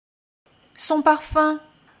son parfum?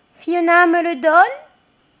 Fiona me le donne?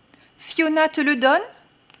 Fiona te le donne?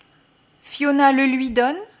 Fiona le lui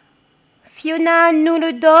donne? Fiona nous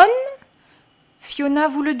le donne? Fiona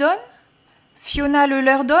vous le donne? Fiona le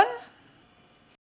leur donne?